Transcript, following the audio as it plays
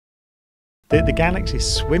The galaxy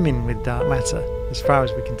is swimming with dark matter, as far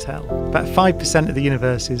as we can tell. About 5% of the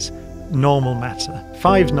universe is normal matter.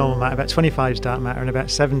 5 is normal matter, about 25 is dark matter, and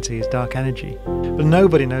about 70 is dark energy. But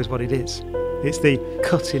nobody knows what it is. It's the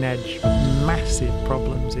cutting-edge, massive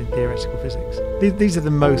problems in theoretical physics. These are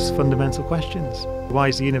the most fundamental questions. Why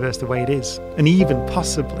is the universe the way it is? And even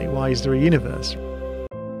possibly, why is there a universe?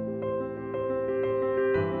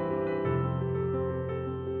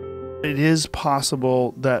 It is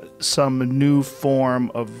possible that some new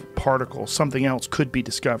form of particle, something else, could be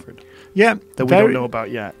discovered. Yeah. That we don't know about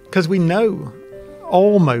yet. Because we know,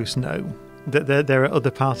 almost know, that there are other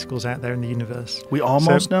particles out there in the universe. We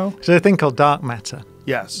almost know? So a thing called dark matter.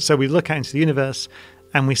 Yes. So we look out into the universe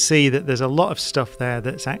and we see that there's a lot of stuff there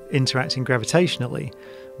that's interacting gravitationally,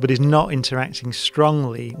 but is not interacting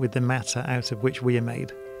strongly with the matter out of which we are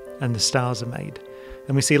made and the stars are made.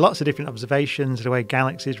 And we see lots of different observations of the way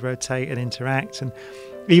galaxies rotate and interact. And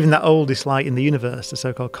even that oldest light in the universe, the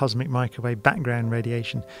so-called cosmic microwave background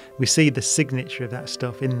radiation, we see the signature of that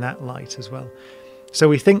stuff in that light as well. So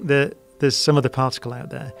we think that there's some other particle out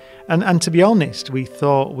there. And to be honest, we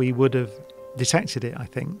thought we would have detected it, I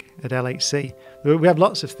think, at LHC. We have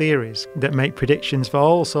lots of theories that make predictions for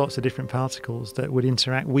all sorts of different particles that would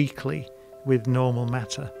interact weakly with normal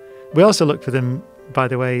matter. We also look for them, by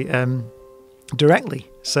the way, directly.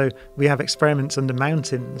 So we have experiments under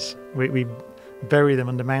mountains. We bury them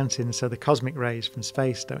under mountains so the cosmic rays from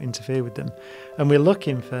space don't interfere with them. And we're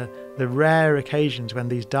looking for the rare occasions when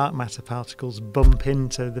these dark matter particles bump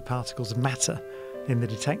into the particles of matter in the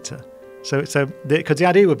detector. Because the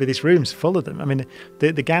idea would be this room's full of them. I mean,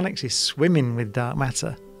 the galaxy is swimming with dark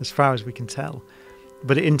matter, as far as we can tell,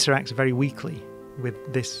 but it interacts very weakly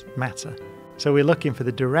with this matter. So we're looking for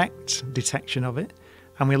the direct detection of it,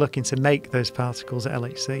 and we're looking to make those particles at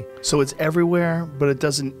LHC. So it's everywhere, but it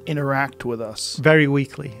doesn't interact with us. Very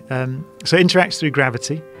weakly. So it interacts through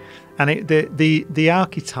gravity, and the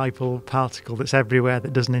archetypal particle that's everywhere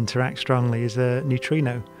that doesn't interact strongly is a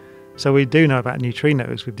neutrino. So we do know about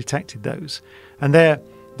neutrinos, we've detected those. And there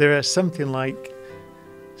are something like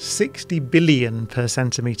 60 billion per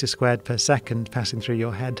centimetre squared per second passing through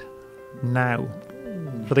your head now.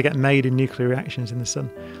 But they get made in nuclear reactions in the sun.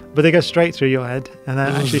 But they go straight through your head, and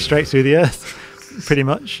then actually straight through the Earth, pretty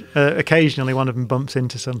much. Occasionally one of them bumps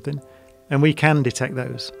into something. And we can detect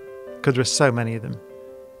those, because there are so many of them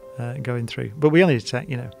going through. But we only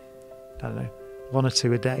detect, I don't know, 1 or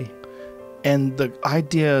 2 a day. And the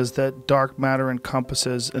idea is that dark matter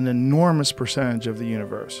encompasses an enormous percentage of the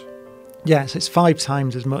universe. Yes, it's 5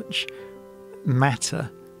 times as much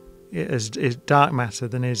matter is dark matter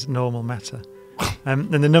than is normal matter.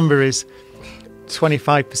 And the number is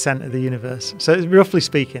 25% of the universe. So roughly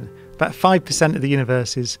speaking, about 5% of the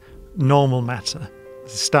universe is normal matter,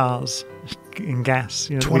 stars and gas.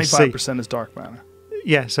 25% is dark matter.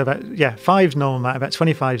 Yeah, so 5 is normal matter, about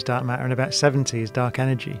 25 is dark matter, and about 70 is dark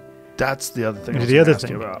energy. That's the other thing I was the other asking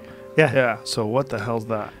thing about. Yeah. Yeah. So what the hell's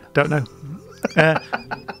that? Don't know.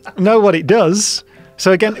 Know what it does.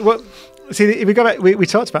 So again, if we go back, we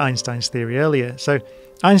talked about Einstein's theory earlier. So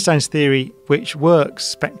Einstein's theory, which works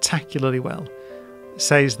spectacularly well,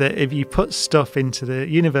 says that if you put stuff into the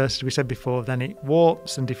universe, as we said before, then it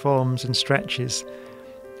warps and deforms and stretches.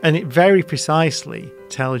 And it very precisely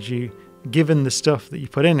tells you, given the stuff that you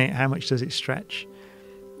put in it, how much does it stretch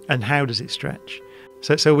and how does it stretch.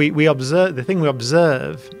 So we observe, the thing we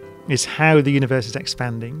observe is how the universe is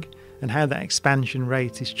expanding and how that expansion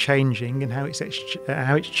rate is changing and how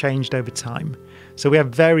it's changed over time. So we have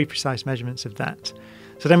very precise measurements of that.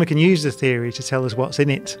 So then we can use the theory to tell us what's in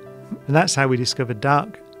it. And that's how we discovered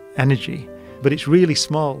dark energy. But it's really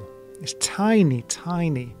small. It's tiny,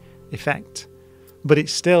 tiny effect. But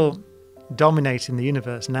it's still dominating the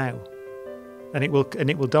universe now. And it will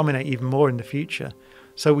dominate even more in the future.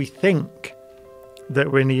 So we think that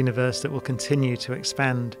we're in a universe that will continue to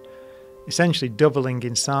expand, essentially doubling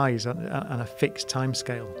in size on a fixed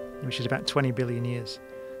timescale, which is about 20 billion years.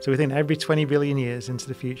 So we think every 20 billion years into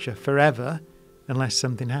the future, forever, unless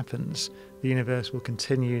something happens, the universe will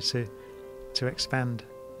continue to expand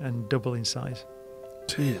and double in size.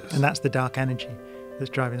 Jesus. And that's the dark energy that's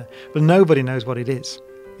driving that. But nobody knows what it is.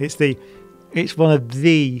 It's one of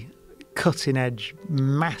the cutting-edge,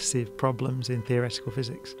 massive problems in theoretical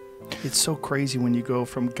physics. It's so crazy when you go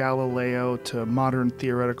from Galileo to modern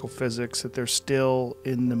theoretical physics that they're still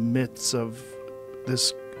in the midst of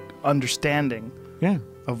this understanding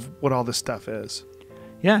of what all this stuff is.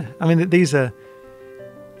 Yeah, I mean, these are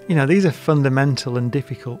fundamental and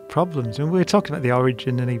difficult problems. And we're talking about the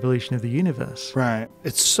origin and evolution of the universe. Right.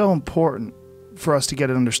 It's so important for us to get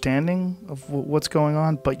an understanding of what's going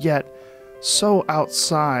on, but yet so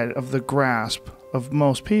outside of the grasp of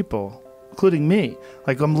most people, including me.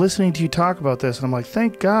 Like, I'm listening to you talk about this, and I'm like,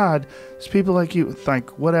 thank God there's people like you. Thank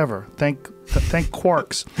quarks.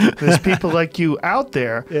 There's people like you out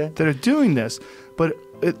there that are doing this. But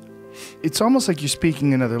it's almost like you're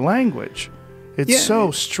speaking another language. It's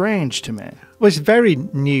so strange to me. Well, it's very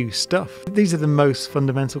new stuff. These are the most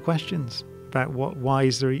fundamental questions about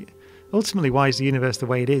ultimately, why is the universe the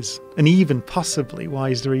way it is? And even possibly, why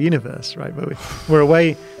is there a universe, right? But we're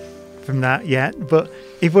away from that yet. But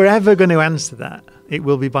if we're ever going to answer that, it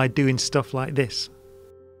will be by doing stuff like this.